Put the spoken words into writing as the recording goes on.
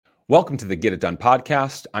Welcome to the Get It Done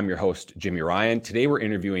podcast. I'm your host, Jimi Ryan. Today we're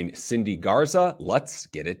interviewing Cyndi Garza. Let's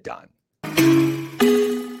get it done.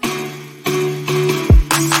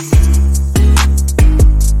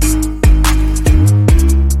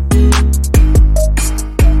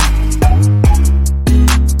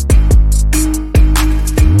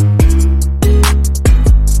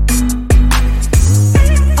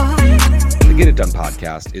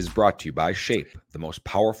 Podcast is brought to you by Shape, the most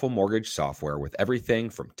powerful mortgage software with everything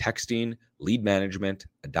from texting, lead management,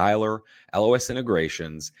 a dialer, LOS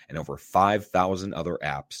integrations, and over 5,000 other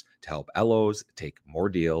apps to help LOs take more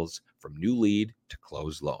deals from new lead to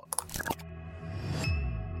closed loan.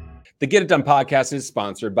 The Get It Done podcast is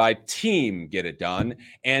sponsored by Team Get It Done.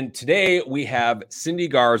 And today we have Cyndi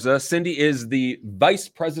Garza. Cyndi is the Vice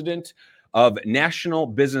President of National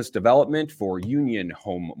Business Development for Union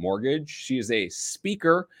Home Mortgage. She is a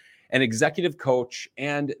speaker, an executive coach,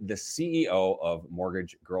 and the CEO of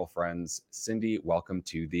Mortgage Girlfriends. Cyndi, welcome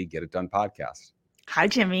to the Get It Done podcast. Hi,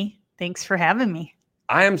 Jimmy. Thanks for having me.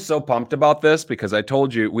 I am so pumped about this because I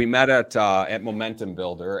told you we met at Momentum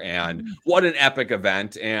Builder, and what an epic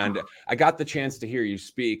event. And I got the chance to hear you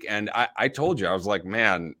speak. And I told you, I was like,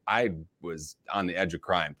 man, I was on the edge of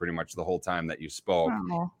crying pretty much the whole time that you spoke.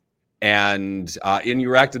 Oh. And you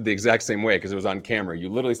reacted the exact same way because it was on camera. You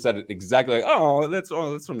literally said it exactly like, that's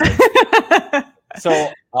some nice.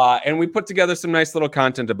 So, and we put together some nice little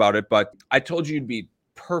content about it. But I told you you'd be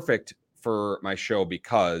perfect for my show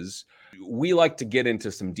because we like to get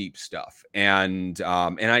into some deep stuff, and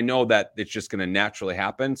I know that it's just going to naturally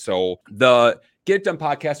happen. So the Get It Done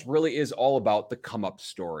podcast really is all about the come up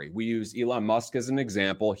story. We use Elon Musk as an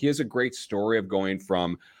example. He has a great story of going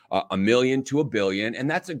from $1 million to $1 billion, and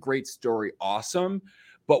that's a great story. Awesome.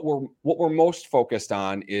 But what we're most focused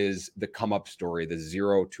on is the come up story, the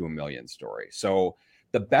 0 to $1 million story. So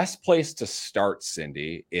the best place to start,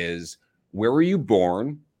 Cyndi, is where were you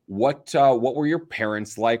born? What were your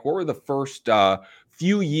parents like? What were the first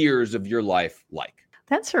few years of your life like?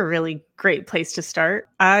 That's a really great place to start.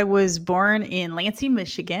 I was born in Lansing,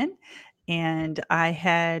 Michigan, and I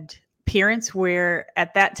had parents where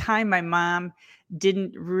at that time my mom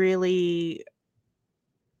didn't really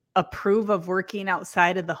approve of working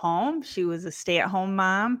outside of the home. She was a stay-at-home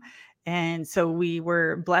mom. And so we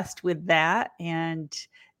were blessed with that. And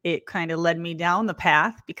it kind of led me down the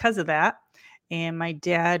path because of that. And my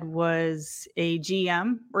dad was a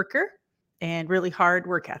GM worker and really hard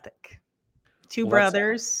work ethic. Two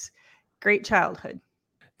brothers, great childhood.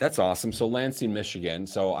 That's awesome. So Lansing, Michigan.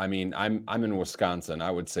 So, I mean, I'm in Wisconsin.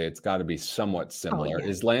 I would say it's got to be somewhat similar. Oh, yeah.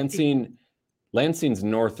 Is Lansing's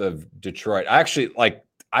north of Detroit?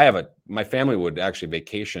 My family would actually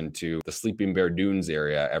vacation to the Sleeping Bear Dunes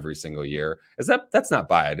area every single year. That's not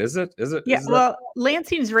bad, is it? Yeah.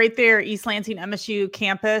 Lansing's right there, East Lansing MSU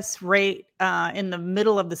campus, right in the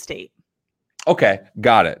middle of the state. Okay,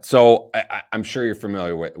 got it. So I'm sure you're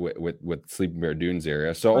familiar with Sleeping Bear Dunes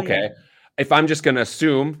area. So okay, if I'm just going to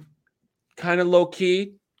assume, kind of low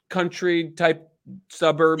key, country type,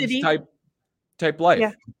 suburbs City. type life.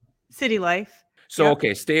 Yeah, city life. So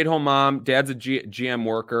okay, stay at home mom, dad's a GM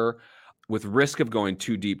worker. With risk of going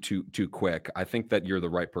too deep too quick, I think that you're the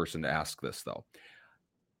right person to ask this though.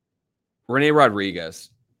 Renee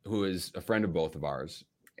Rodriguez, who is a friend of both of ours,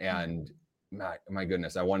 and my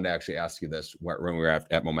goodness, I wanted to actually ask you this when we were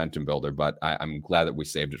at Momentum Builder, but I'm glad that we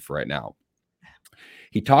saved it for right now.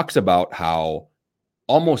 He talks about how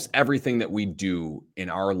almost everything that we do in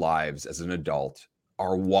our lives as an adult,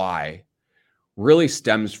 our why, really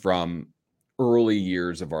stems from early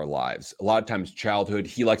years of our lives. A lot of times childhood,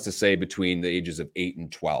 he likes to say between the ages of 8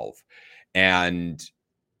 and 12. And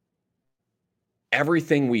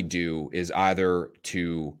everything we do is either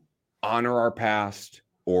to honor our past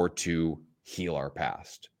or to heal our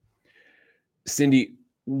past. Cyndi,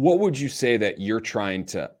 what would you say that you're trying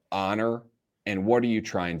to honor and what are you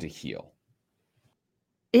trying to heal?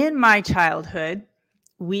 In my childhood,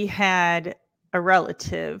 we had a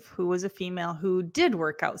relative who was a female who did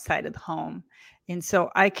work outside of the home. And so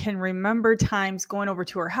I can remember times going over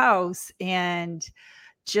to her house and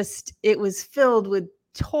just it was filled with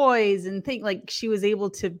toys and things, like she was able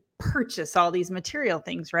to purchase all these material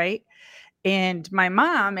things, right? And my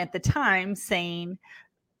mom at the time saying,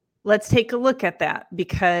 let's take a look at that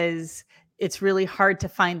because it's really hard to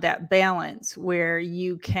find that balance where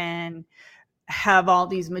you can have all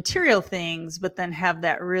these material things, but then have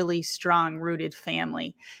that really strong rooted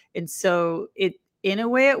family. And so in a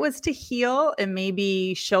way it was to heal and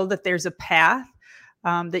maybe show that there's a path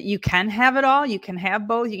that you can have it all. You can have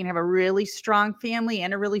both. You can have a really strong family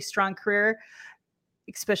and a really strong career,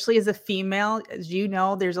 especially as a female. As you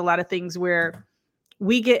know, there's a lot of things where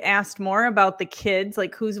we get asked more about the kids,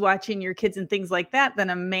 like who's watching your kids and things like that, than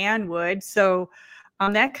a man would. So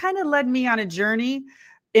that kind of led me on a journey.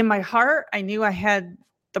 In my heart, I knew I had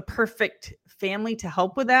the perfect family to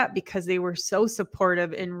help with that, because they were so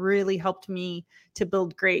supportive and really helped me to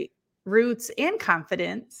build great roots and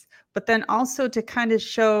confidence, but then also to kind of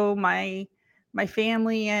show my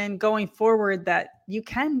family and going forward that you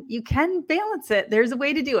can balance it. There's a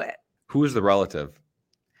way to do it. Who is the relative?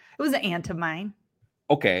 It was an aunt of mine.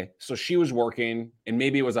 Okay, so she was working, and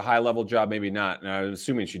maybe it was a high level job, maybe not. And I was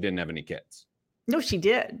assuming she didn't have any kids. No, she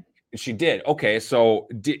did. She did. Okay, so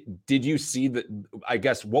did you see that? I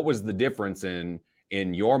guess what was the difference in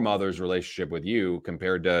your mother's relationship with you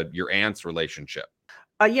compared to your aunt's relationship?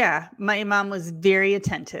 Yeah, my mom was very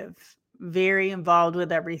attentive, very involved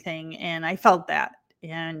with everything, and I felt that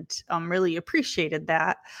and really appreciated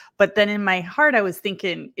that. But then in my heart, I was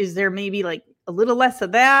thinking, is there maybe like a little less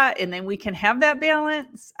of that, and then we can have that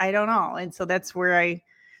balance? I don't know. And so that's where I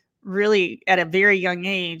really, at a very young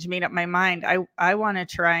age, made up my mind. I want to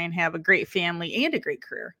try and have a great family and a great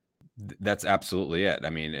career. That's absolutely it.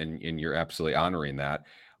 I mean, and you're absolutely honoring that.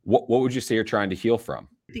 What would you say you're trying to heal from?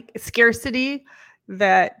 Scarcity,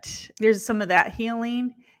 that there's some of that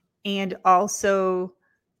healing, and also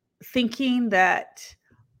thinking that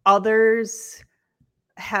others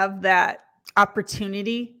have that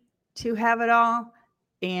opportunity to have it all,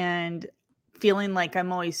 and feeling like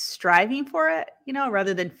I'm always striving for it,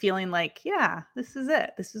 rather than feeling like, yeah, this is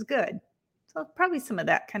it. This is good. So probably some of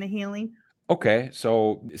that kind of healing. Okay.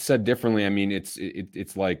 So said differently, I mean,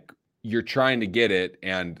 it's like you're trying to get it.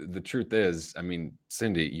 And the truth is, I mean,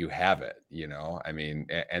 Cyndi, you have it, I mean,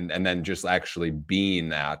 and then just actually being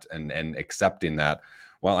that and accepting that,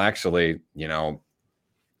 well, actually,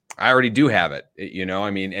 I already do have it,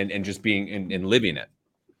 I mean, and just being and living it.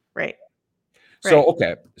 Right. So,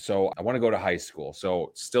 okay. So I want to go to high school.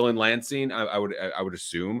 So still in Lansing, I would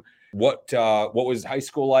assume. What was high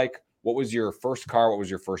school like? What was your first car? What was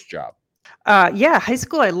your first job? Yeah, high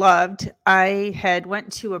school I loved. I had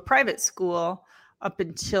went to a private school up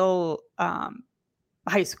until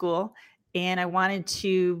high school, and I wanted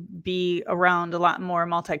to be around a lot more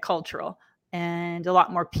multicultural and a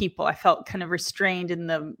lot more people. I felt kind of restrained in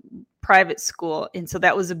the private school, and so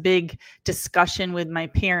that was a big discussion with my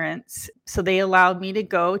parents. So they allowed me to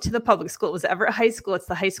go to the public school. It was Everett High School. It's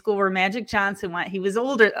the high school where Magic Johnson went. He was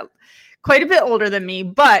older, quite a bit older than me,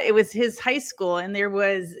 but it was his high school, and there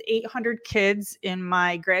was 800 kids in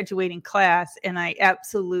my graduating class, and I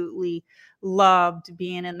absolutely loved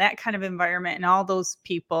being in that kind of environment and all those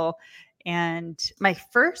people. And my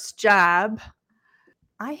first job,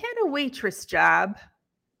 I had a waitress job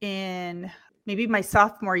in maybe my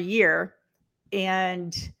sophomore year,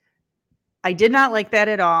 and I did not like that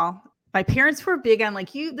at all. My parents were big on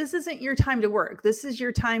like, this isn't your time to work. This is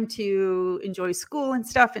your time to enjoy school and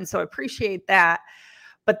stuff. And so I appreciate that.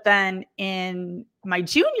 But then in my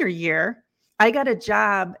junior year, I got a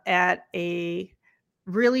job at a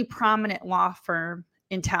really prominent law firm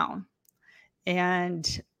in town.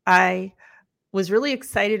 And I was really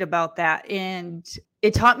excited about that. And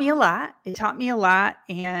it taught me a lot.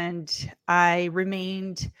 And I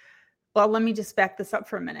remained, well, let me just back this up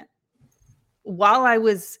for a minute. While I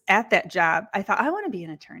was at that job, I thought, I want to be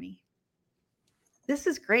an attorney. This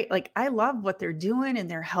is great. Like, I love what they're doing, and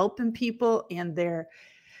they're helping people, and they're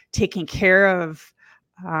taking care of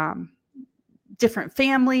different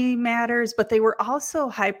family matters, but they were also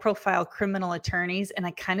high profile criminal attorneys. And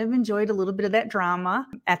I kind of enjoyed a little bit of that drama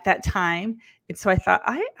at that time. And so I thought,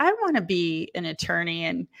 I want to be an attorney.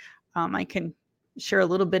 And I can share a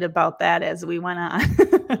little bit about that as we went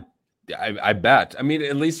on. I bet. I mean,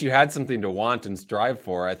 at least you had something to want and strive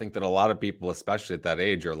for. I think that a lot of people, especially at that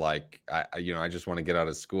age, are like, I just want to get out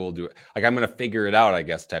of school, do it. Like, I'm going to figure it out, I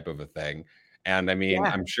guess, type of a thing. And I mean,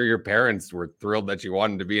 I'm sure your parents were thrilled that you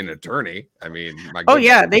wanted to be an attorney. I mean, oh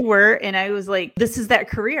yeah, they were. And I was like, this is that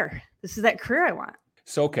career. This is that career I want.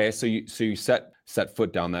 So, okay. So you set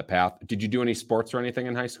foot down that path. Did you do any sports or anything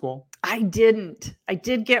in high school? I didn't. I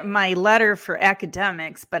did get my letter for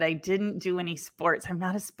academics, but I didn't do any sports. I'm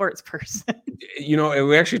not a sports person.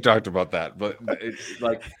 We actually talked about that, but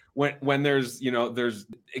like when there's, there's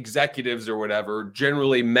executives or whatever,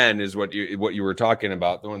 generally men is what you were talking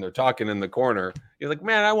about. When they're talking in the corner, you're like,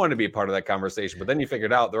 man, I want to be a part of that conversation. But then you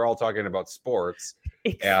figured out they're all talking about sports,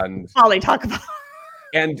 and all they talk about.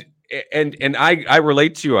 And I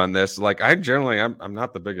relate to you on this. Like, I'm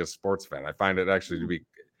not the biggest sports fan. I find it actually to be,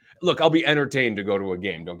 look, I'll be entertained to go to a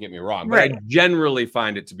game. Don't get me wrong, but right. I generally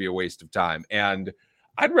find it to be a waste of time. And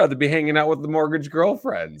I'd rather be hanging out with the mortgage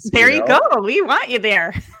girlfriends. There you go. We want you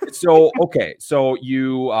there. So, okay. So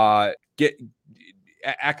you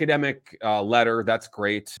academic letter. That's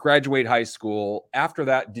great. Graduate high school. After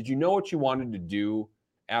that, did you know what you wanted to do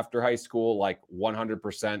after high school? Like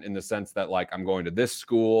 100% in the sense that like, I'm going to this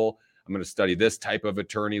school, I'm going to study this type of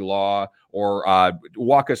attorney law, or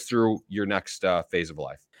walk us through your next phase of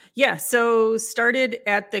life. Yeah. So started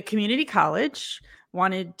at the community college,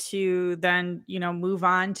 wanted to then, move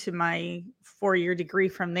on to my 4-year degree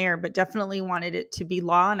from there, but definitely wanted it to be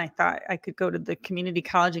law. And I thought I could go to the community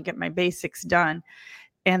college and get my basics done.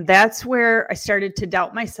 And that's where I started to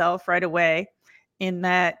doubt myself right away, in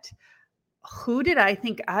that, who did I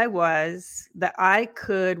think I was that I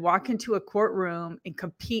could walk into a courtroom and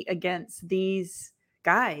compete against these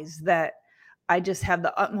guys that I just have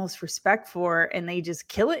the utmost respect for, and they just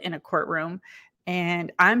kill it in a courtroom.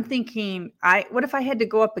 And I'm thinking, what if I had to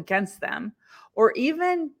go up against them, or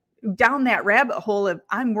even down that rabbit hole of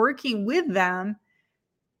I'm working with them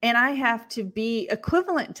and I have to be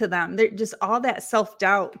equivalent to them. They're just, all that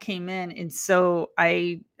self-doubt came in. And so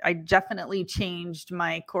I definitely changed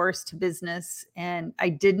my course to business, and I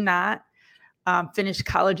did not finish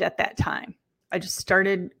college at that time. I just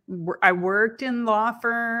started, I worked in law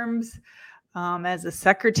firms as a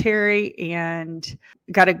secretary, and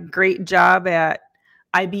got a great job at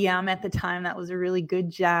IBM at the time. That was a really good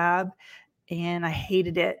job, and I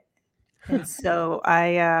hated it. And so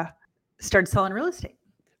I started selling real estate.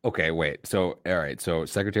 Okay, wait. So, all right. So,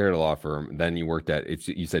 secretary at a law firm. Then you worked at,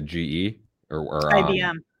 you said GE or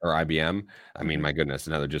IBM. Or IBM. I mean, my goodness,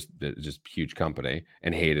 another just huge company,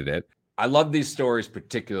 and hated it. I love these stories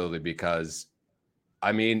particularly because,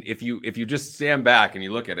 I mean, if you just stand back and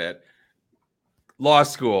you look at it, law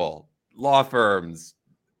school, law firms,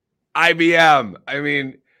 IBM. I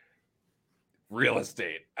mean, real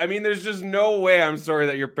estate. I mean, there's just no way, I'm sorry,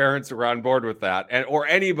 that your parents were on board with that, and or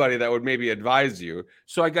anybody that would maybe advise you.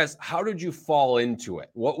 So I guess, how did you fall into it?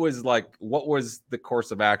 What was the course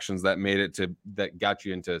of actions that got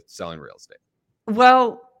you into selling real estate?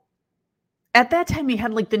 Well, at that time you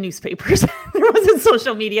had like the newspapers. There wasn't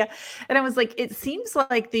social media. And I was like, it seems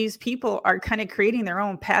like these people are kind of creating their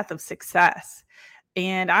own path of success.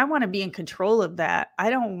 And I want to be in control of that. I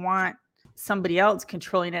don't want somebody else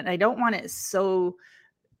controlling it. I don't want it so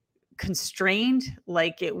constrained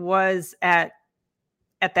like it was at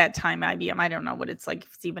that time, IBM. I don't know what it's like,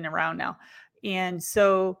 if it's even around now. And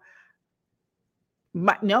so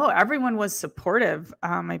no, everyone was supportive.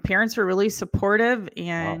 My parents were really supportive,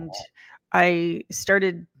 and wow. I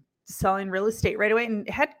started selling real estate right away and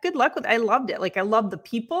had good luck with it. I loved it. Like, I loved the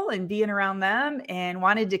people and being around them, and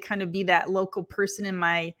wanted to kind of be that local person in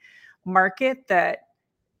my market that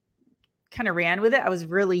kind of ran with it. I was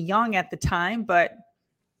really young at the time, but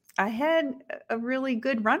I had a really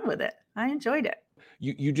good run with it. I enjoyed it.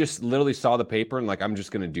 You just literally saw the paper and like, I'm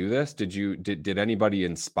just going to do this. Did anybody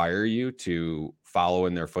inspire you to follow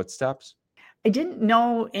in their footsteps? I didn't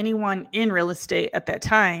know anyone in real estate at that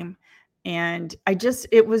time. And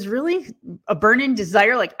it was really a burning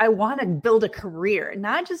desire. Like, I want to build a career,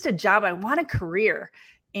 not just a job. I want a career.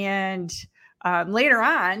 And later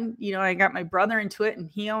on, I got my brother into it, and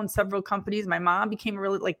he owned several companies. My mom became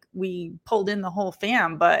we pulled in the whole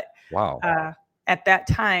fam. But wow, at that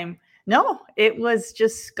time, no, it was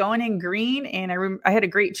just going in green. And I had a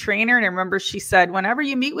great trainer. And I remember she said, whenever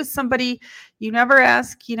you meet with somebody, you never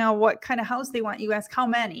ask, what kind of house they want. You ask how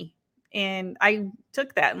many. And I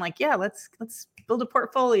took that and like, yeah, let's build a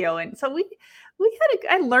portfolio. And so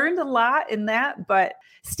I learned a lot in that, but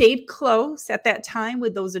stayed close at that time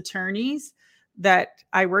with those attorneys that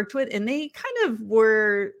I worked with. And they kind of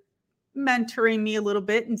were mentoring me a little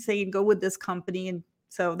bit and saying, go with this company. And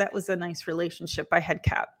so that was a nice relationship I had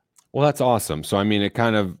kept. Well, that's awesome. So, I mean,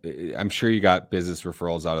 I'm sure you got business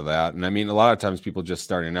referrals out of that. And I mean, a lot of times people just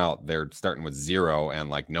starting out, they're starting with zero and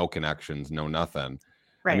like no connections, no nothing.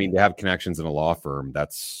 Right. I mean, to have connections in a law firm,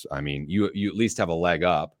 you at least have a leg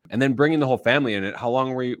up. And then bringing the whole family in it. How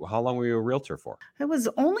long were you a realtor for? I was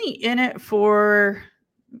only in it for,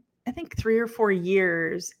 I think, 3 or 4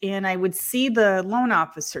 years. And I would see the loan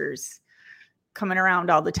officers coming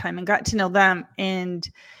around all the time and got to know them. And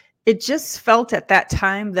it just felt at that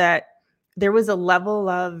time that there was a level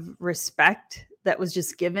of respect that was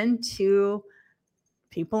just given to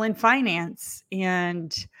people in finance.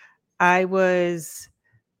 And I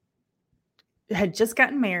had just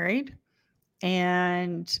gotten married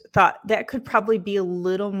and thought that could probably be a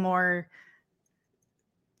little more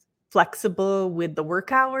flexible with the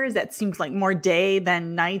work hours. That seems like more day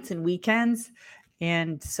than nights and weekends.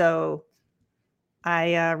 And so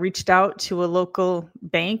I reached out to a local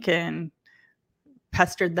bank and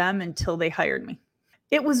pestered them until they hired me.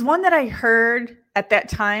 It was one that I heard at that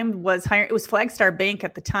time was hiring. It was Flagstar Bank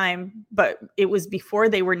at the time, but it was before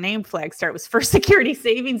they were named Flagstar. It was First Security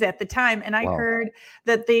Savings at the time. And I heard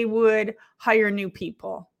that they would hire new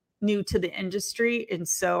people, new to the industry. And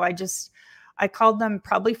so I called them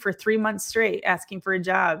probably for 3 months straight asking for a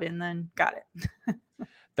job, and then got it.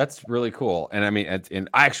 That's really cool. And I mean, and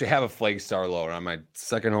I actually have a Flagstar loan on my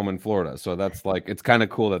second home in Florida. So that's like, it's kind of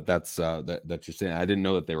cool that you're saying. I didn't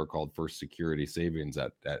know that they were called First Security Savings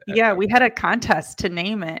yeah, we had a contest to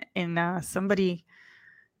name it. And somebody,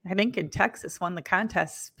 I think in Texas, won the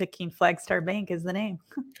contest picking Flagstar Bank as the name.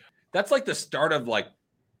 That's like the start of like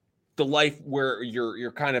the life where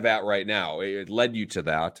you're kind of at right now. It led you to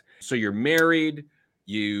that. So you're married,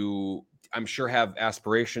 I'm sure have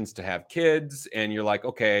aspirations to have kids, and you're like,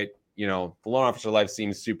 okay, the loan officer life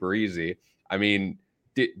seems super easy. I mean,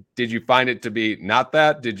 did you find it to be not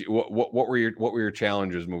that? Did you, what were your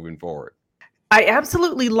challenges moving forward? I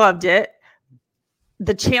absolutely loved it.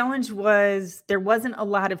 The challenge was there wasn't a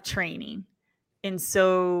lot of training. And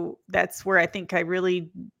so that's where I think I really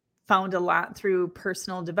found a lot through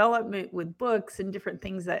personal development with books and different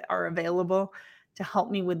things that are available to help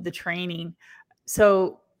me with the training.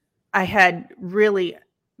 So I had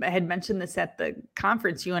mentioned this at the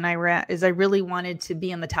conference you and I were at, is I really wanted to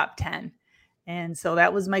be in the top 10. And so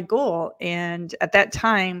that was my goal. And at that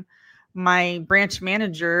time, my branch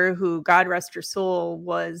manager, who God rest her soul,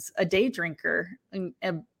 was a day drinker,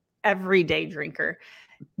 an everyday drinker,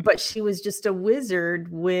 but she was just a wizard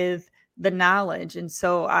with the knowledge. And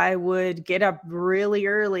so I would get up really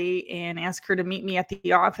early and ask her to meet me at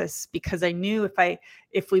the office, because I knew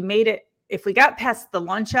if we got past the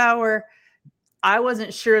lunch hour, I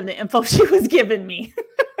wasn't sure of the info she was giving me.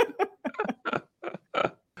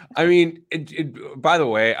 I mean, by the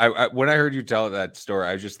way, I when I heard you tell that story,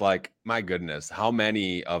 I was just like, my goodness, how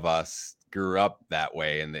many of us grew up that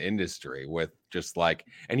way in the industry with just like,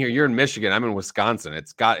 and here you're in Michigan, I'm in Wisconsin.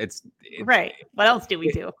 It's right. What else do we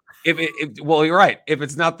do? Well, you're right. If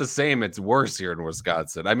it's not the same, it's worse here in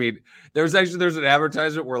Wisconsin. I mean, there's an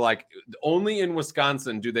advertisement where like only in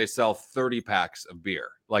Wisconsin do they sell 30 packs of beer.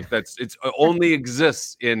 Like it's only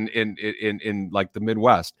exists in like the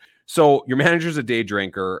Midwest. So your manager's a day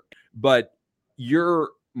drinker, but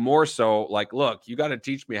you're more so like, look, you got to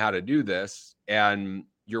teach me how to do this. And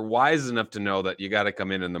you're wise enough to know that you got to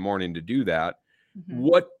come in the morning to do that.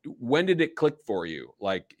 Mm-hmm. When did it click for you?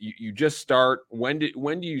 Like you just start, when do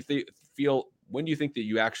you think that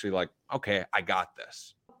you actually like, okay, I got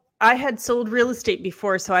this? I had sold real estate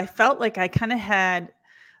before, so I felt like I kind of had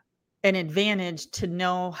an advantage to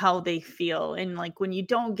know how they feel. And like when you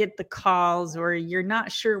don't get the calls or you're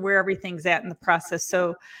not sure where everything's at in the process.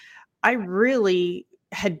 So I really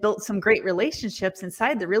had built some great relationships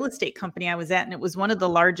inside the real estate company I was at, and it was one of the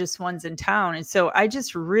largest ones in town. And so I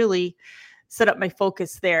just really set up my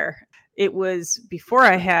focus there. It was before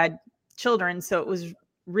I had children, so it was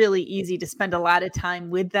really easy to spend a lot of time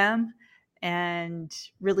with them and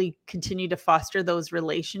really continue to foster those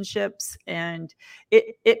relationships. And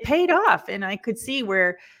it paid off. And I could see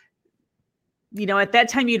where, at that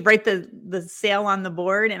time you'd write the sale on the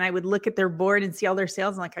board, and I would look at their board and see all their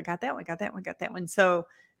sales. And like, I got that one, got that one, got that one. So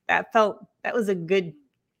that was a good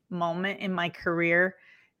moment in my career.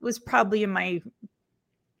 It was probably in my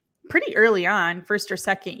pretty early on, first or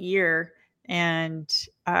second year. And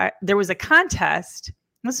there was a contest.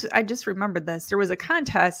 I just remembered this. There was a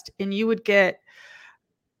contest, and you would get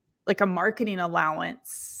like a marketing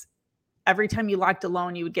allowance. Every time you locked a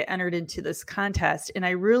loan, you would get entered into this contest. And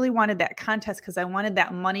I really wanted that contest because I wanted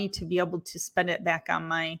that money to be able to spend it back on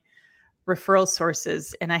my referral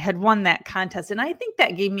sources. And I had won that contest. And I think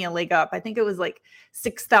that gave me a leg up. I think it was like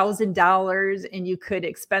 $6,000, and you could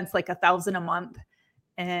expense like $1,000 a month.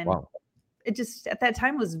 And wow. It just at that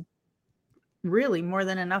time was really more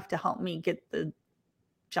than enough to help me get the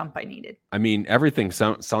jump I needed. I mean, everything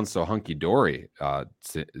sounds so hunky-dory,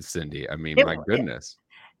 Cyndi. I mean, my goodness.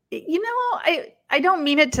 I don't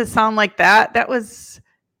mean it to sound like that.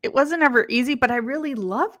 It wasn't ever easy, but I really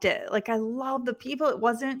loved it. Like I love the people. There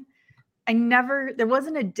wasn't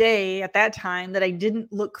a day at that time that I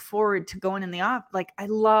didn't look forward to going in the office. Like I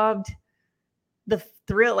loved the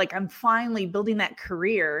thrill. Like I'm finally building that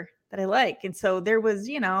career that I like. And so there was,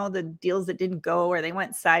 the deals that didn't go or they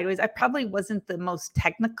went sideways. I probably wasn't the most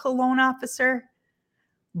technical loan officer,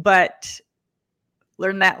 but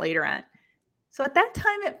learned that later on. So at that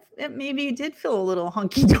time, it maybe did feel a little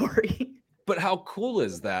hunky-dory. But how cool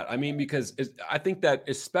is that? I mean, because I think that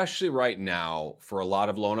especially right now for a lot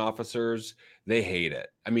of loan officers, they hate it.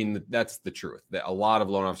 I mean, that's the truth. That a lot of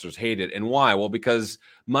loan officers hate it. And why? Well, because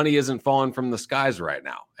money isn't falling from the skies right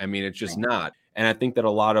now. I mean, it's just not. And I think that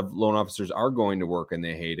a lot of loan officers are going to work and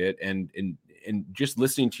they hate it. And just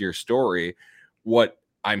listening to your story, what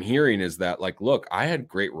I'm hearing is that, like, look, I had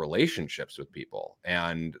great relationships with people,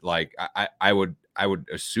 and like I would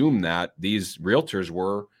assume that these realtors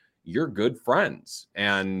were your good friends,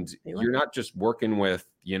 and you're not just working with,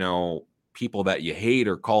 people that you hate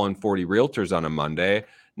or calling 40 realtors on a Monday.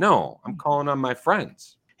 No, I'm calling on my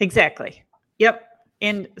friends. Exactly. Yep.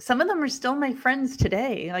 And some of them are still my friends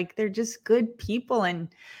today. Like, they're just good people. And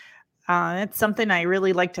that's something I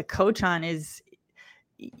really like to coach on is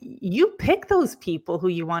you pick those people who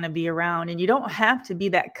you want to be around, and you don't have to be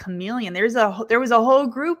that chameleon. There was a whole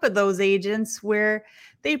group of those agents where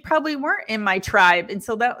they probably weren't in my tribe. And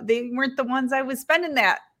so that they weren't the ones I was spending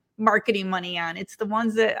that marketing money on. It's the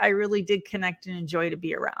ones that I really did connect and enjoy to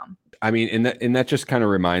be around. I mean, and that just kind of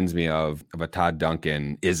reminds me of a Todd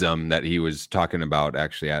Duncan ism that he was talking about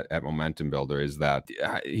actually at Momentum Builder, is that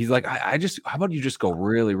he's like, how about you just go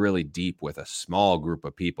really, really deep with a small group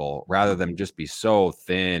of people rather than just be so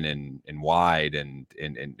thin and wide and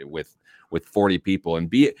with 40 people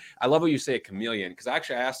and I love what you say, a chameleon, because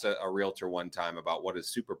actually I asked a realtor one time about what his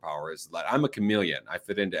superpower is. Like, I'm a chameleon. I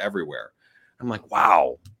fit into everywhere. I'm like,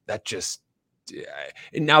 wow, that just,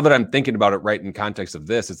 and now that I'm thinking about it right in context of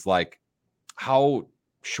this, it's like, how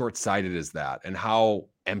short-sighted is that, and how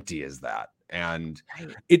empty is that? And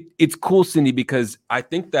it's cool, Cyndi, because I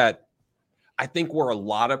think where a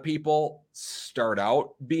lot of people start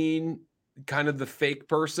out being kind of the fake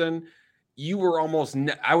person, you were almost,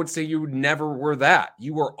 I would say you never were that.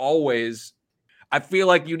 You were always, I feel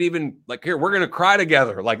like you'd even like, here, we're going to cry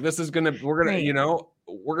together. Like, we're going to,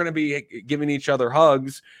 we're going to be giving each other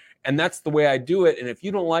hugs. And that's the way I do it. And if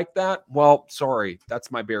you don't like that, well, sorry,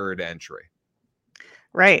 that's my barrier to entry.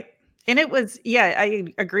 Right. And it was,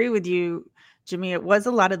 I agree with you, Jimmy. It was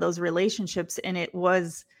a lot of those relationships, and it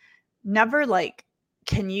was never like,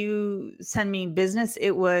 can you send me business?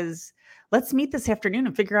 It was, let's meet this afternoon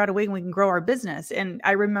and figure out a way we can grow our business. And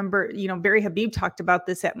I remember, Barry Habib talked about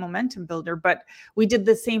this at Momentum Builder, but we did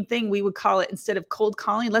the same thing. We would call it, instead of cold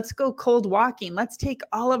calling, let's go cold walking. Let's take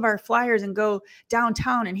all of our flyers and go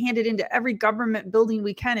downtown and hand it into every government building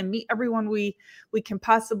we can and meet everyone we can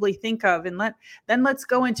possibly think of. And then let's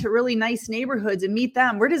go into really nice neighborhoods and meet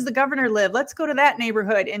them. Where does the governor live? Let's go to that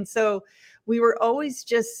neighborhood. And so we were always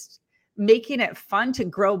just making it fun to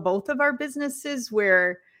grow both of our businesses,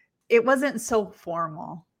 where it wasn't so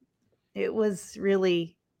formal. It was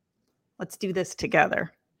really, let's do this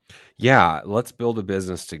together. Yeah, let's build a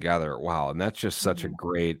business together. Wow. And that's just such a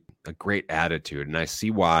great attitude. And I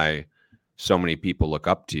see why so many people look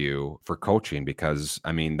up to you for coaching, because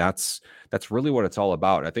I mean, that's really what it's all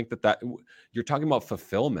about. I think that you're talking about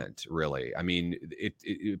fulfillment, really. I mean,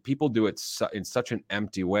 people do it in such an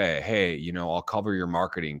empty way. Hey, I'll cover your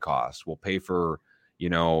marketing costs. We'll pay for,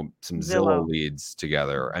 some Zillow leads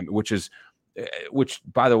together. And which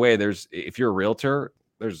by the way, if you're a realtor,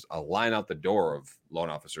 there's a line out the door of loan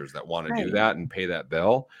officers that want to do that and pay that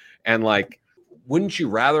bill. And like, wouldn't you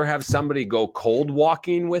rather have somebody go cold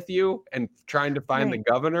walking with you and trying to find the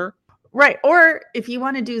governor? Right. Or if you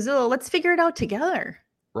want to do Zillow, let's figure it out together.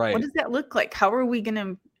 Right. What does that look like? How are we going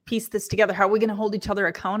to piece this together? How are we going to hold each other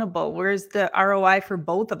accountable? Where's the ROI for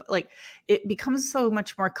both of, like, it becomes so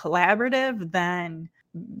much more collaborative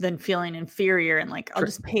than feeling inferior and like, I'll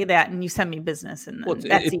just pay that and you send me business, and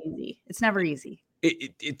that's easy. It's never easy.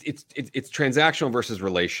 It's transactional versus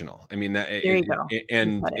relational. I mean, there you go.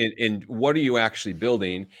 And what are you actually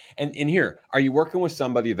building? And here, are you working with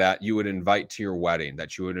somebody that you would invite to your wedding,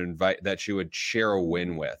 that you would share a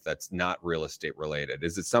win with, that's not real estate related?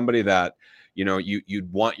 Is it somebody that,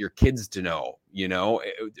 you'd want your kids to know,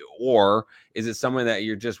 or is it someone that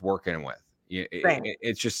you're just working with?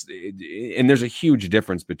 It's just, and there's a huge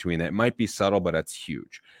difference between that. It might be subtle, but it's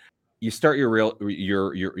huge. You start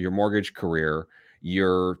your mortgage career,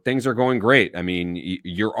 your things are going great. I mean,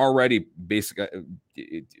 you're already basically,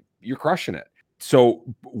 you're crushing it. So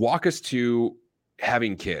walk us to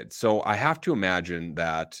having kids. So I have to imagine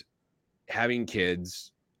that having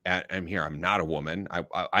kids, I'm not a woman.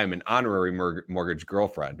 I'm an honorary mortgage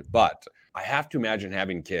girlfriend, but I have to imagine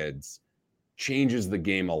having kids changes the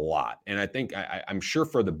game a lot. And I think I'm sure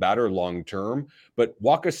for the better long term, but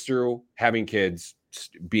walk us through having kids,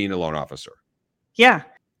 being a loan officer. Yeah.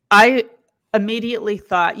 I immediately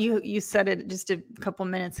thought, you said it just a couple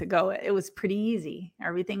minutes ago, it was pretty easy.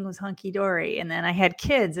 Everything was hunky dory. And then I had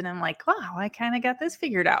kids and I'm like, wow, I kind of got this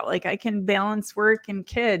figured out. Like, I can balance work and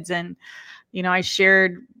kids. And, I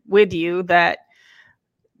shared with you that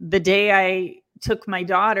the day I took my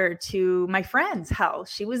daughter to my friend's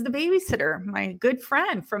house, she was the babysitter, my good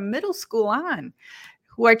friend from middle school on,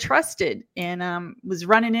 who I trusted, and was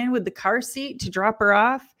running in with the car seat to drop her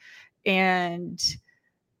off. And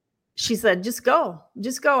she said, just go.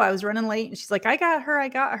 I was running late. And she's like, I got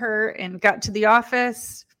her, and got to the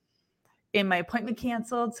office, and my appointment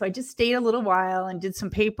canceled. So I just stayed a little while and did some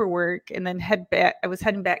paperwork, and then I was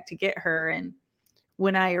heading back to get her. And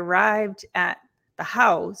when I arrived at the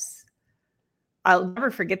house, I'll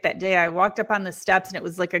never forget that day. I walked up on the steps, and it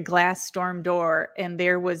was like a glass storm door, and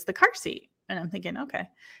there was the car seat. And I'm thinking, okay.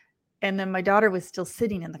 And then my daughter was still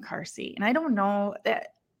sitting in the car seat. And I don't know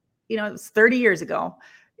that, it was 30 years ago,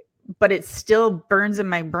 but it still burns in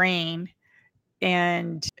my brain.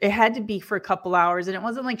 And it had to be for a couple hours. And it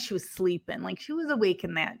wasn't like she was sleeping, like she was awake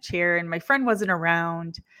in that chair, and my friend wasn't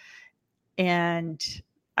around. And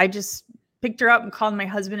I just picked her up and called my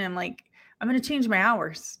husband, and I'm like, I'm going to change my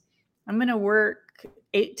hours. I'm going to work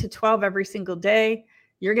 8 to 12 every single day.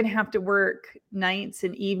 You're going to have to work nights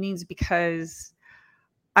and evenings, because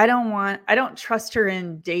I don't trust her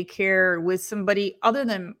in daycare with somebody other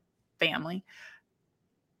than family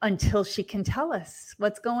until she can tell us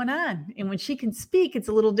what's going on. And when she can speak, it's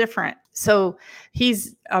a little different. So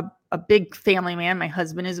he's a big family man. My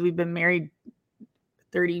husband is. We've been married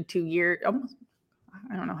 32 years, almost,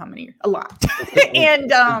 I don't know how many years, a lot.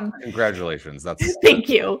 And congratulations. Thank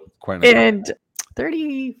you. Quite and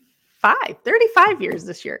 35 years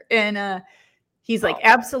this year. And he's like,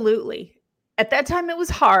 absolutely. At that time, it was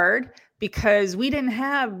hard because we didn't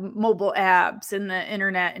have mobile apps and the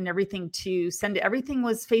internet and everything to send it. Everything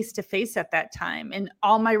was face-to-face at that time. And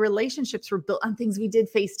all my relationships were built on things we did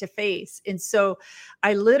face-to-face. And so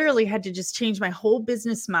I literally had to just change my whole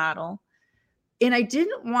business model. And I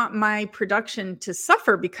didn't want my production to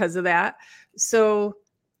suffer because of that. So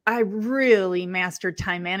I really mastered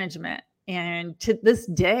time management. And to this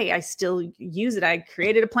day, I still use it. I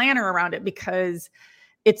created a planner around it because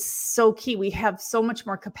it's so key. We have so much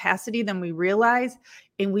more capacity than we realize,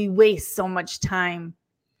 and we waste so much time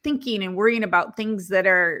thinking and worrying about things that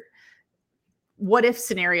are what if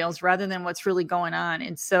scenarios rather than what's really going on.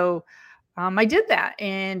 And so I did that.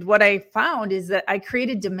 And what I found is that I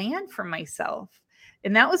created demand for myself.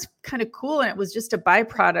 And that was kind of cool. And it was just a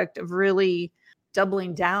byproduct of really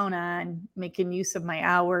doubling down on making use of my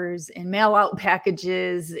hours and mail out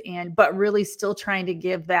packages, but really still trying to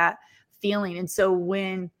give that feeling. And so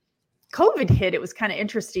when COVID hit, it was kind of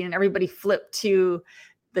interesting, and everybody flipped to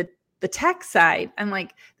the tech side. I'm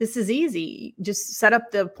like, this is easy. Just set up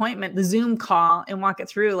the appointment, the Zoom call, and walk it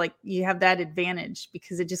through. Like, you have that advantage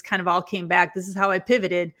because it just kind of all came back. This is how I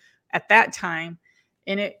pivoted at that time.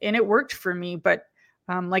 And it worked for me. But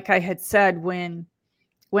like I had said, when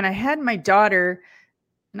I had my daughter,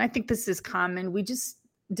 and I think this is common, we just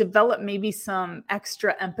develop maybe some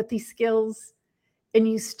extra empathy skills,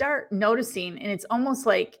 and you start noticing, and it's almost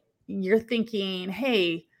like you're thinking,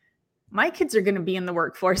 hey, my kids are going to be in the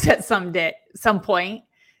workforce at some point,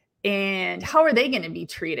 and how are they going to be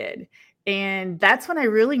treated? And that's when I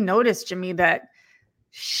really noticed, Jimmy, that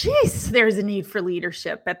there's a need for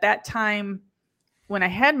leadership. At that time, when I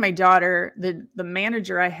had my daughter, the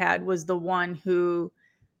manager I had was the one who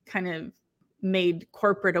kind of made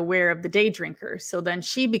corporate aware of the day drinkers. So then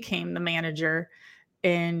she became the manager,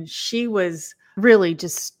 and she was really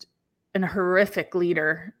just a horrific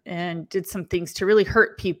leader and did some things to really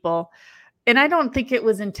hurt people. And I don't think it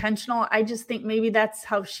was intentional. I just think maybe that's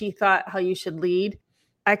how she thought how you should lead.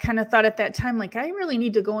 I kind of thought at that time, like, I really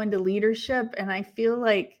need to go into leadership. And I feel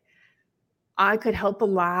like I could help a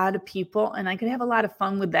lot of people, and I could have a lot of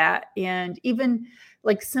fun with that. And even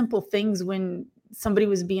like simple things, when somebody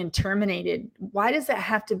was being terminated, why does that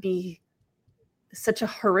have to be such a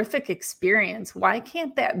horrific experience? Why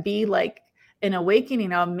can't that be like an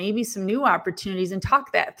awakening of maybe some new opportunities, and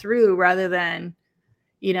talk that through rather than,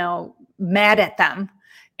 mad at them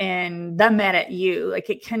and them mad at you?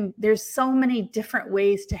 Like, there's so many different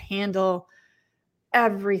ways to handle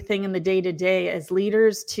everything in the day-to-day as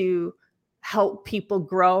leaders to help people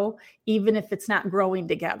grow, even if it's not growing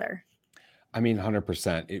together. I mean,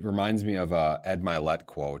 100%. It reminds me of a Ed Milet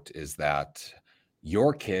quote, is that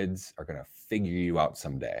your kids are going to figure you out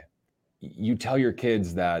someday. You tell your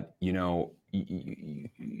kids that,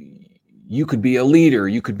 you could be a leader,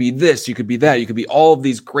 you could be this, you could be that, you could be all of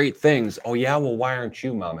these great things. Oh yeah, well, why aren't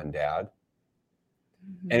you, mom and dad?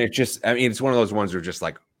 Mm-hmm. And it's one of those ones where just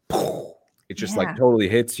like, it just like totally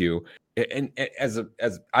hits you. And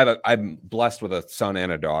I'm blessed with a son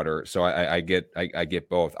and a daughter, so I get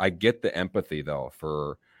both. I get the empathy though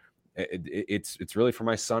for it's really for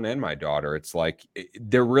my son and my daughter. It's like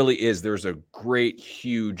there's a great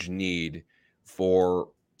huge need for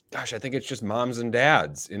Gosh, I think it's just moms and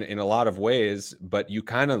dads in a lot of ways, but you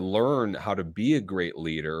kind of learn how to be a great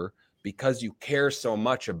leader because you care so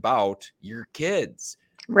much about your kids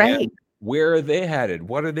Right. and where are they headed?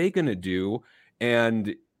 What are they going to do?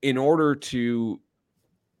 And in order to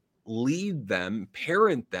lead them,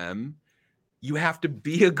 parent them, you have to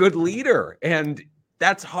be a good leader. And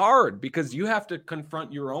that's hard because you have to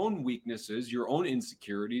confront your own weaknesses, your own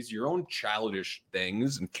insecurities, your own childish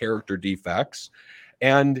things and character defects.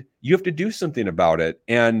 And you have to do something about it.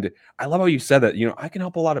 And I love how you said that, I can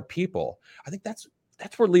help a lot of people. I think that's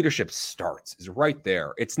where leadership starts, is right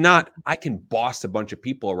there. It's not, I can boss a bunch of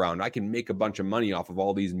people around. I can make a bunch of money off of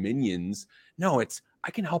all these minions. No, it's, I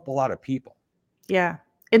can help a lot of people. Yeah.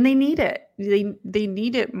 And they need it. They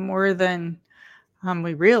need it more than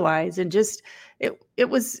we realize. And just, it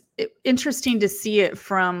was interesting to see it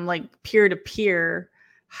from like peer to peer,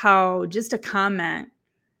 how just a comment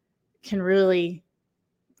can really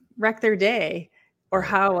wreck their day, or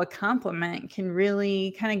how a compliment can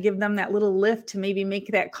really kind of give them that little lift to maybe make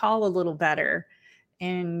that call a little better,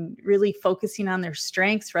 and really focusing on their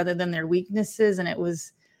strengths rather than their weaknesses. And it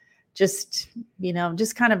was just,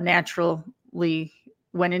 just kind of naturally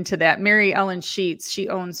went into that. Mary Ellen Sheets, she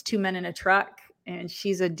owns Two Men in a Truck, and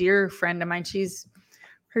she's a dear friend of mine.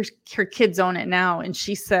 Her kids own it now. And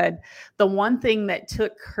she said the one thing that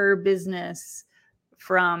took her business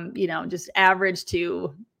from, just average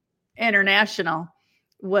to international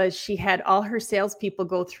was she had all her salespeople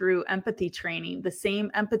go through empathy training, the same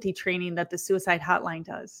empathy training that the suicide hotline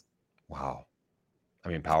does. Wow. I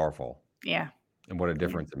mean, powerful. Yeah. And what a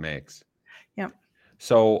difference it makes. Yeah.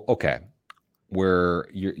 So, okay, where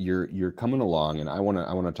you're coming along, and I want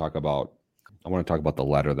to talk about the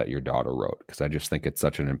letter that your daughter wrote, because I just think it's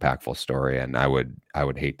such an impactful story, and I would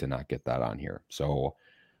hate to not get that on here. So,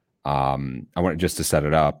 I want just to set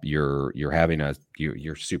it up. You're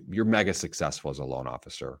mega successful as a loan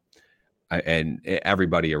officer, and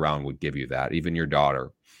everybody around would give you that, even your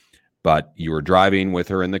daughter. But you were driving with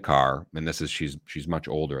her in the car, and this is she's much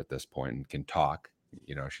older at this point and can talk.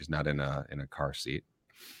 She's not in a car seat.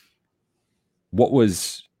 What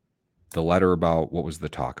was the letter about? What was the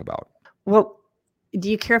talk about? Well,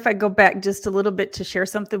 do you care if I go back just a little bit to share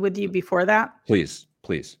something with you before that? Please.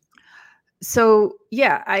 So,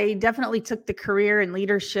 yeah, I definitely took the career and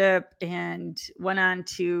leadership and went on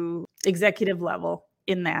to executive level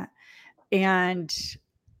in that. And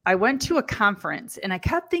I went to a conference, and I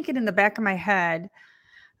kept thinking in the back of my head,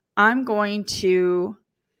 I'm going to,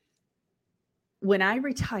 when I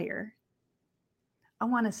retire, I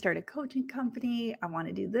want to start a coaching company. I want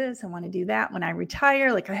to do this. I want to do that when I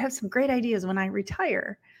retire. Like, I have some great ideas when I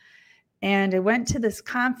retire. And I went to this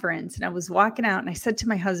conference, and I was walking out, and I said to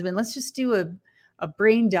my husband, let's just do a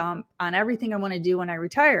brain dump on everything I want to do when I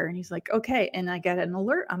retire. And he's like, okay. And I got an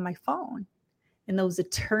alert on my phone, and those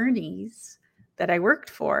attorneys that I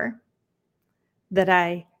worked for, that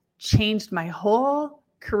I changed my whole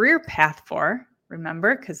career path for,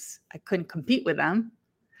 remember, because I couldn't compete with them,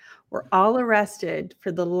 were all arrested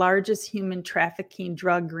for the largest human trafficking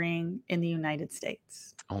drug ring in the United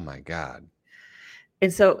States. Oh my God.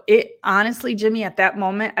 And so it honestly, Jimmy, at that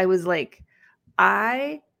moment, I was like,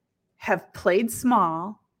 I have played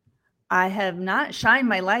small. I have not shined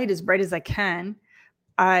my light as bright as I can.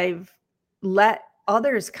 I've let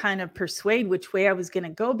others kind of persuade which way I was going to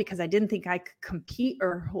go, because I didn't think I could compete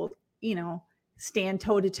or hold, stand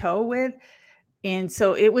toe to toe with. And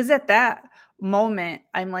so it was at that moment,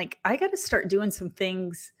 I'm like, I got to start doing some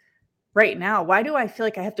things right now. Why do I feel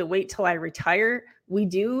like I have to wait till I retire? We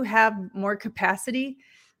do have more capacity.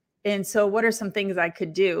 And so what are some things I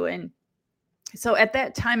could do? And so at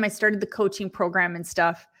that time, I started the coaching program and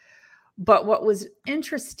stuff. But what was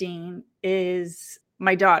interesting is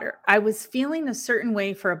my daughter. I was feeling a certain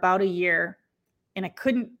way for about a year, and I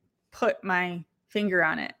couldn't put my finger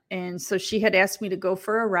on it. And so she had asked me to go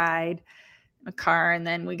for a ride in a car. And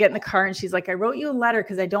then we get in the car, and she's like, I wrote you a letter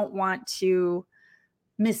because I don't want to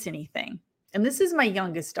miss anything. And this is my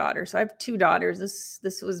youngest daughter. So I have two daughters.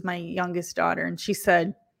 This was my youngest daughter. And she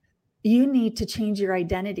said, you need to change your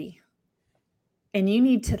identity. And you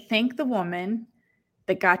need to thank the woman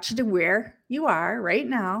that got you to where you are right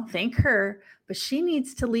now. Thank her. But she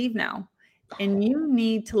needs to leave now. And you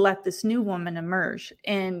need to let this new woman emerge.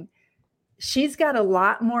 And she's got a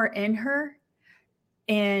lot more in her.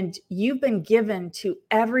 And you've been given to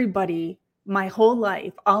everybody my whole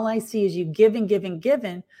life. All I see is you giving,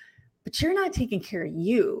 but you're not taking care of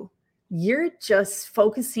you. You're just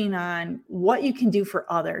focusing on what you can do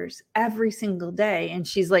for others every single day. And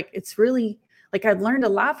she's like, it's really like, I've learned a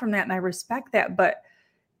lot from that, and I respect that, but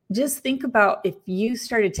just think about if you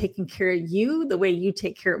started taking care of you the way you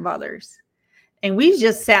take care of others. And we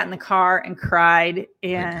just sat in the car and cried.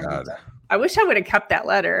 And I wish I would have kept that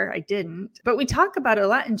letter. I didn't. But we talk about it a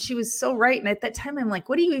lot. And she was so right. And at that time, I'm like,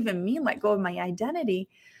 what do you even mean, let go of my identity?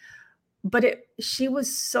 But she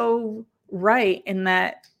was so right in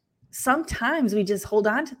that sometimes we just hold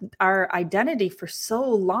on to our identity for so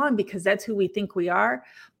long because that's who we think we are.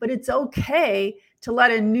 But it's okay to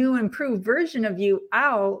let a new, improved version of you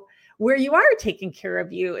out where you are taking care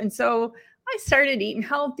of you. And so I started eating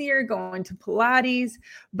healthier, going to Pilates,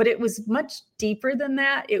 but it was much deeper than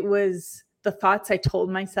that. It was the thoughts I told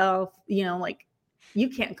myself, like, you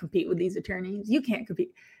can't compete with these attorneys. You can't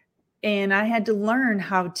compete. And I had to learn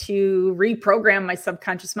how to reprogram my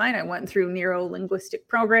subconscious mind. I went through neuro-linguistic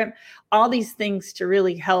program, all these things to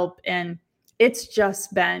really help. And it's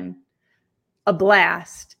just been a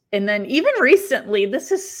blast. And then even recently,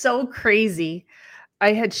 this is so crazy.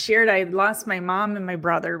 I had shared I lost my mom and my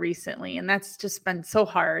brother recently, and that's just been so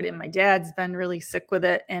hard. And my dad's been really sick with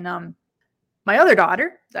it. And my other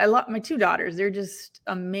daughter, I love my two daughters. They're just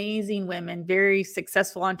amazing women, very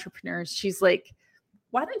successful entrepreneurs. She's like,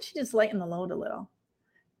 why don't you just lighten the load a little?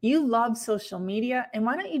 You love social media, and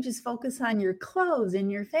why don't you just focus on your clothes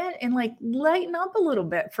and your fan and like lighten up a little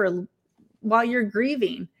bit while you're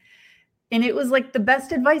grieving? And it was like the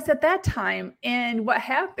best advice at that time. And what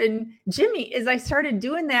happened, Jimi, is I started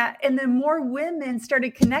doing that. And then more women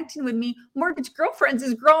started connecting with me. Mortgage Girlfriends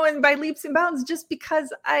is growing by leaps and bounds just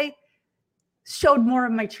because I showed more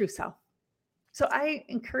of my true self. So I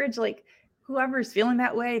encourage like whoever's feeling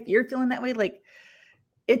that way, if you're feeling that way, like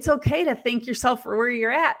it's okay to thank yourself for where you're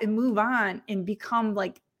at and move on and become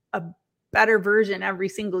like a better version every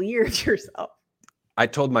single year of yourself. I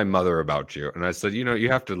told my mother about you, and I said, you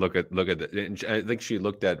have to look at it. And I think she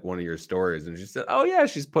looked at one of your stories, and she said, "Oh yeah,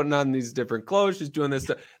 she's putting on these different clothes. She's doing this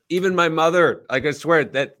stuff." Even my mother, like I swear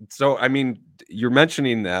that. So I mean, you're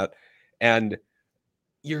mentioning that, and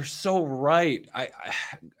you're so right.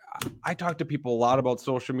 I talk to people a lot about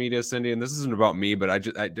social media, Cyndi, and this isn't about me, but I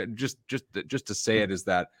just to say it is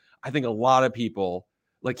that I think a lot of people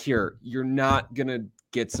like here, you're not gonna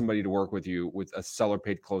get somebody to work with you with a seller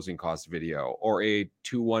paid closing cost video or a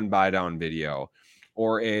 2-1 buy down video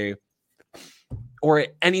or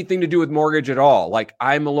anything to do with mortgage at all. Like,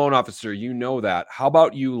 I'm a loan officer, that. How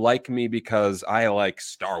about you like me because I like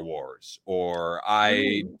Star Wars, or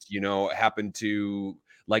I happen to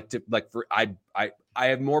I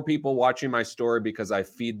have more people watching my story because I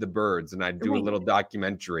feed the birds and I do a little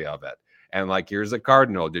documentary of it. And like, here's a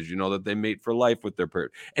cardinal. Did you know that they mate for life with their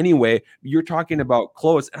bird? Anyway, you're talking about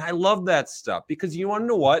clothes. And I love that stuff because you want to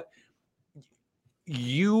know what?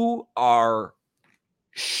 You are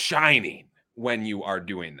shining when you are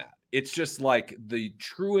doing that. It's just like the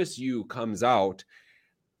truest you comes out.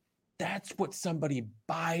 That's what somebody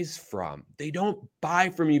buys from. They don't buy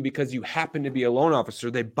from you because you happen to be a loan officer.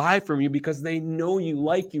 They buy from you because they know you,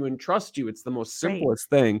 like you, and trust you. It's the most simplest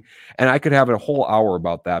thing. And I could have a whole hour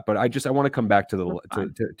about that, but I want to come back to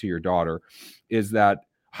to your daughter. Is that,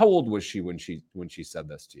 how old was she when she said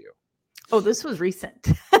this to you? Oh, this was recent.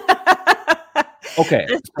 Okay.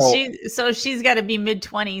 So she's got to be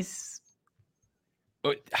mid-20s.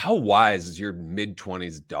 How wise is your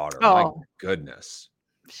mid-20s daughter? Oh, my goodness.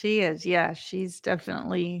 She is. Yeah, she's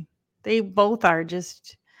definitely, they both are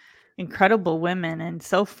just incredible women and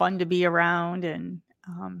so fun to be around. And,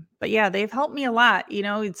 but yeah, they've helped me a lot.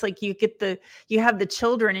 It's like you have the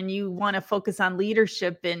children and you want to focus on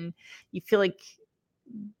leadership and you feel like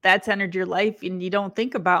that's entered your life and you don't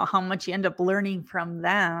think about how much you end up learning from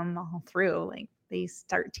them all through. Like, they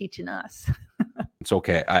start teaching us. It's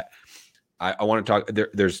okay. I want to talk.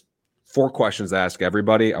 There's 4 questions I ask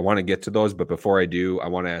everybody. I want to get to those, but before I do, I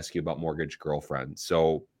want to ask you about Mortgage Girlfriend.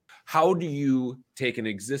 So, how do you take an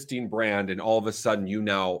existing brand and all of a sudden you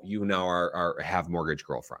now have Mortgage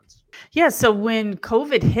Girlfriends? Yeah. So when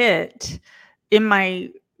COVID hit, in my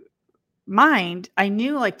mind, I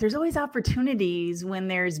knew like there's always opportunities when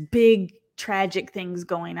there's big tragic things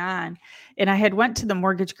going on. And I had went to the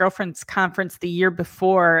Mortgage Girlfriends conference the year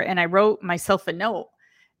before, and I wrote myself a note,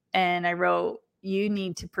 and I wrote, you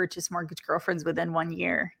need to purchase Mortgage Girlfriends within 1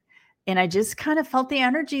 year. And I just kind of felt the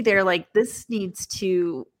energy there. Like,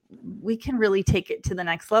 we can really take it to the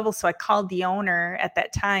next level. So I called the owner at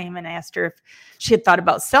that time and asked her if she had thought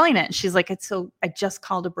about selling it. And she's like, I just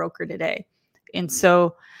called a broker today. And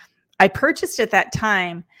so I purchased at that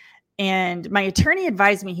time. And my attorney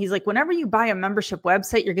advised me, he's like, whenever you buy a membership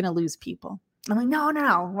website, you're going to lose people. I'm like,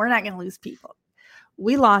 no, we're not going to lose people.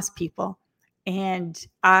 We lost people. And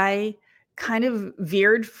I kind of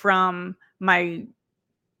veered from my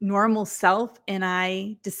normal self, and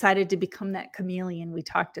I decided to become that chameleon we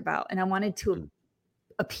talked about. And I wanted to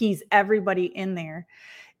appease everybody in there.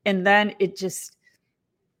 And then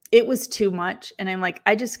it was too much. And I'm like,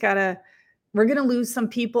 we're going to lose some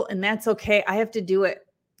people, and that's okay. I have to do it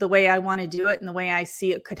the way I want to do it and the way I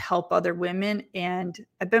see it could help other women. And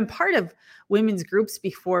I've been part of women's groups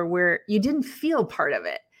before where you didn't feel part of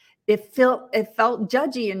it. It felt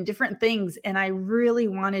judgy and different things. And I really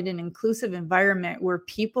wanted an inclusive environment where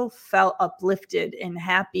people felt uplifted and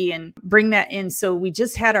happy and bring that in. So we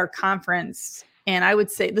just had our conference, and I would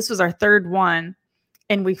say this was our third one.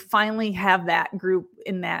 And we finally have that group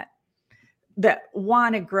in that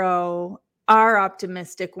want to grow, are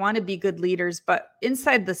optimistic, want to be good leaders. But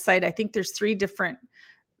inside the site, I think there's 3 different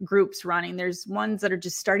groups running. There's ones that are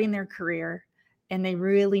just starting their career and they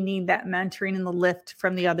really need that mentoring and the lift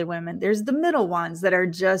from the other women. There's the middle ones that are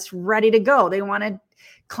just ready to go. They want to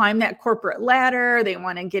climb that corporate ladder. They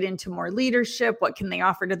want to get into more leadership. What can they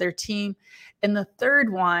offer to their team? And the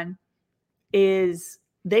third one is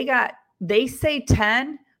they say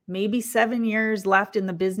 10, maybe 7 years left in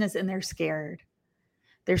the business, and they're scared.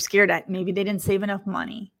 They're scared that maybe they didn't save enough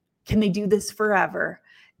money. Can they do this forever?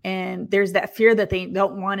 And there's that fear that they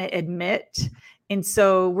don't want to admit. And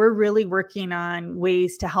so we're really working on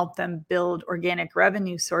ways to help them build organic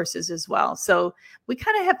revenue sources as well. So we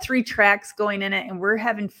kind of have 3 tracks going in it, and we're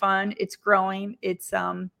having fun. It's growing. It's,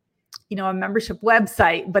 a membership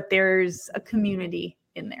website, but there's a community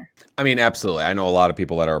in there. I mean, absolutely. I know a lot of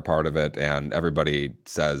people that are a part of it, and everybody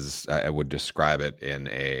says, I would describe it in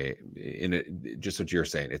just what you're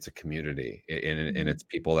saying. It's a community, and it's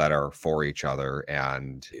people that are for each other.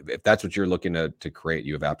 And if that's what you're looking to create,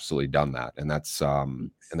 you have absolutely done that. And that's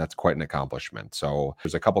quite an accomplishment. So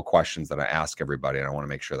there's a couple questions that I ask everybody, and I want to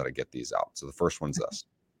make sure that I get these out. So the first one's this: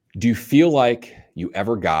 do you feel like you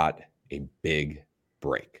ever got a big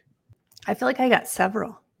break? I feel like I got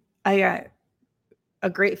several. I got a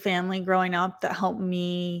great family growing up that helped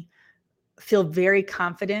me feel very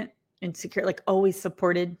confident and secure, like always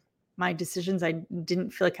supported my decisions. I didn't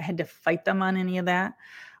feel like I had to fight them on any of that.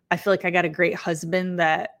 I feel like I got a great husband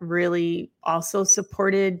that really also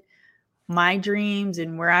supported my dreams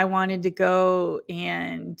and where I wanted to go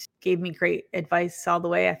and gave me great advice all the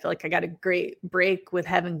way. I feel like I got a great break with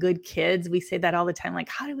having good kids. We say that all the time. Like,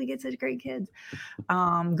 how did we get such great kids?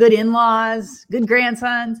 Good in-laws, good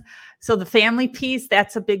grandsons. So the family piece,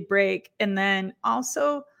 that's a big break. And then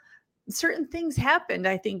also certain things happened.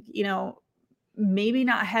 I think, maybe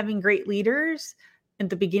not having great leaders at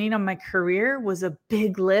the beginning of my career was a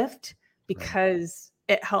big lift because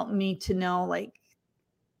it helped me to know, like,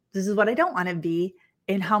 this is what I don't want to be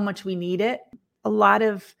and how much we need it. A lot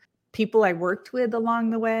of people I worked with along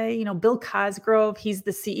the way, Bill Cosgrove, he's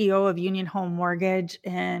the CEO of Union Home Mortgage,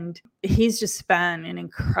 and he's just been an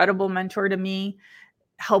incredible mentor to me,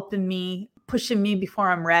 helping me, pushing me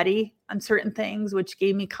before I'm ready on certain things, which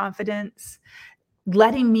gave me confidence,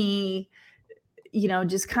 letting me,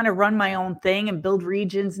 just kind of run my own thing and build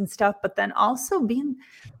regions and stuff. But then also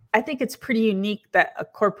I think it's pretty unique that a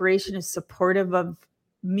corporation is supportive of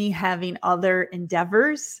me having other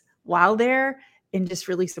endeavors while there, and just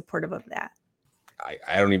really supportive of that.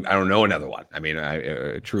 I don't know another one. I mean,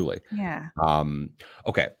 truly. Yeah.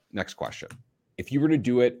 Okay. Next question. If you were to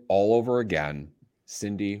do it all over again,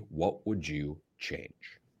 Cyndi, what would you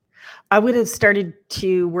change? I would have started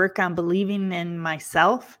to work on believing in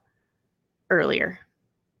myself earlier.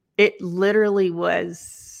 It literally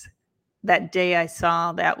was that day I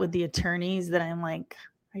saw that with the attorneys that I'm like,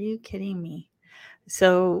 are you kidding me?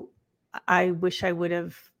 So I wish I would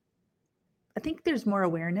have. I think there's more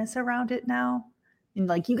awareness around it now. And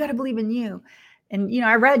like, you got to believe in you. And,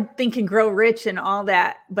 I read Think and Grow Rich and all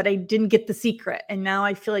that, but I didn't get the secret. And now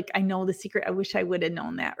I feel like I know the secret. I wish I would have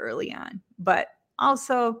known that early on. But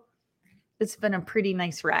also, it's been a pretty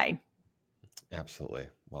nice ride. Absolutely.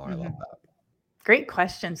 Well, I love that. Great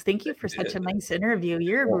questions. Thank you for such a nice interview.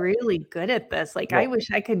 You're really good at this. Like, I wish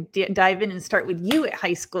I could dive in and start with you at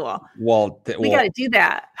high school. We got to do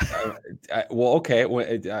that. Okay. Well,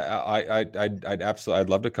 I'd absolutely, I'd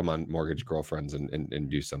love to come on Mortgage Girlfriends and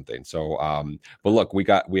do something. So, but look, we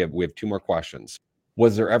have 2 more questions.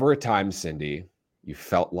 Was there ever a time, Cyndi, you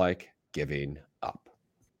felt like giving up?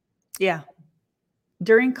 Yeah.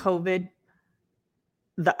 During COVID,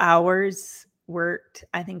 the hours worked,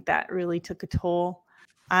 I think that really took a toll.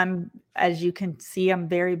 As you can see, I'm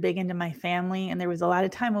very big into my family, and there was a lot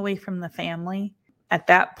of time away from the family. At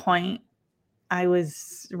that point, I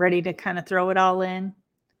was ready to kind of throw it all in.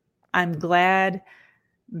 I'm glad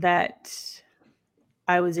that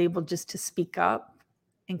I was able just to speak up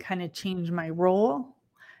and kind of change my role.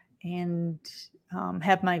 And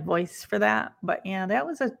have my voice for that. But yeah, that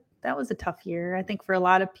was a tough year, I think, for a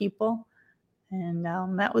lot of people. And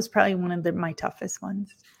that was probably one of my toughest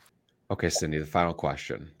ones. Okay, Cyndi, the final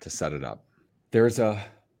question to set it up. There's a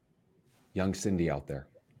young Cyndi out there.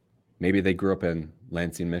 Maybe they grew up in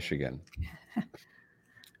Lansing, Michigan.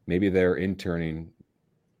 Maybe they're interning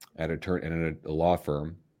at a law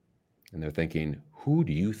firm, and they're thinking, who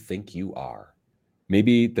do you think you are?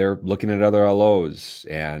 Maybe they're looking at other LOs,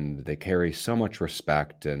 and they carry so much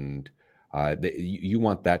respect, and you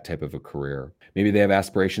want that type of a career. Maybe they have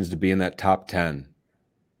aspirations to be in that top 10.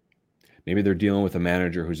 Maybe they're dealing with a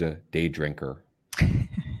manager who's a day drinker,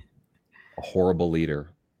 a horrible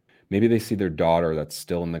leader. Maybe they see their daughter that's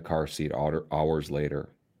still in the car seat hours later.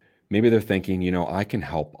 Maybe they're thinking, I can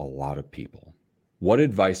help a lot of people. What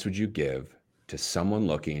advice would you give to someone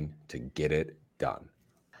looking to get it done?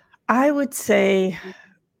 I would say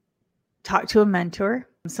talk to a mentor.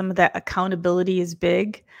 Some of that accountability is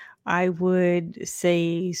big. I would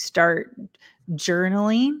say start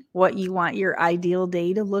journaling what you want your ideal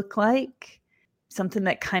day to look like. Something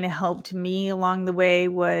that kind of helped me along the way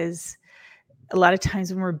was a lot of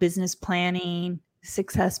times when we're business planning,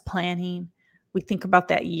 success planning, we think about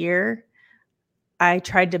that year. I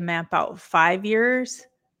tried to map out 5 years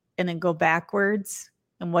and then go backwards.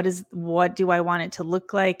 And what do I want it to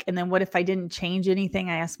look like? And then what if I didn't change anything?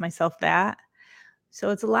 I asked myself that.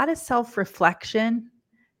 So it's a lot of self-reflection,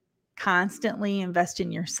 constantly invest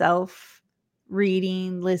in yourself,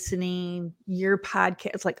 reading, listening, your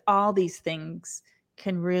podcast, like all these things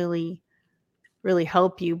can really, really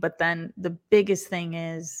help you. But then the biggest thing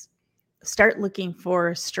is start looking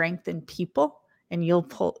for strength in people, and you'll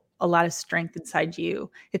pull a lot of strength inside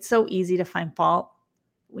you. It's so easy to find fault.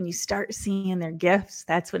 When you start seeing their gifts,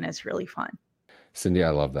 that's when it's really fun. Cyndi,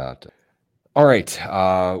 I love that. All right.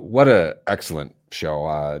 What an excellent show.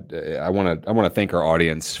 I want to thank our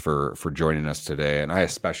audience for joining us today. And I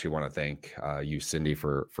especially want to thank you, Cyndi,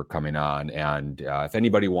 for coming on. And if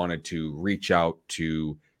anybody wanted to reach out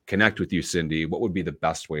to connect with you, Cyndi, what would be the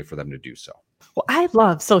best way for them to do so? Well, I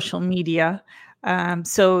love social media. I'm on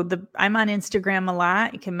Instagram a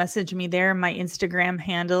lot. You can message me there. My Instagram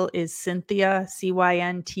handle is Cynthia,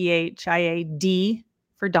 Cynthiad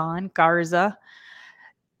for Dawn, Garza,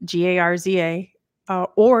 Garza.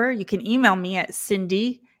 Or you can email me at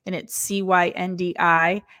Cyndi, and it's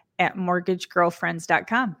Cyndi at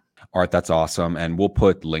mortgagegirlfriends.com. All right, that's awesome. And we'll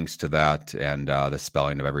put links to that and the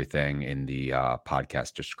spelling of everything in the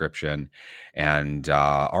podcast description. And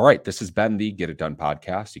all right, this has been the Get It Done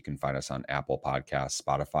podcast. You can find us on Apple Podcasts,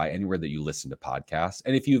 Spotify, anywhere that you listen to podcasts.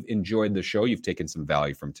 And if you've enjoyed the show, you've taken some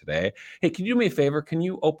value from today, hey, can you do me a favor? Can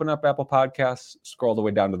you open up Apple Podcasts, scroll the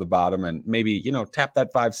way down to the bottom, and maybe, tap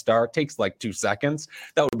that 5-star? It takes like 2 seconds.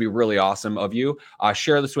 That would be really awesome of you.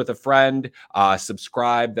 Share this with a friend.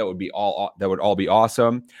 Subscribe. That would all be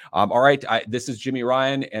awesome. All right. This is Jimi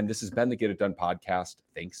Ryan, and this has been the Get It Done podcast.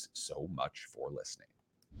 Thanks so much for listening.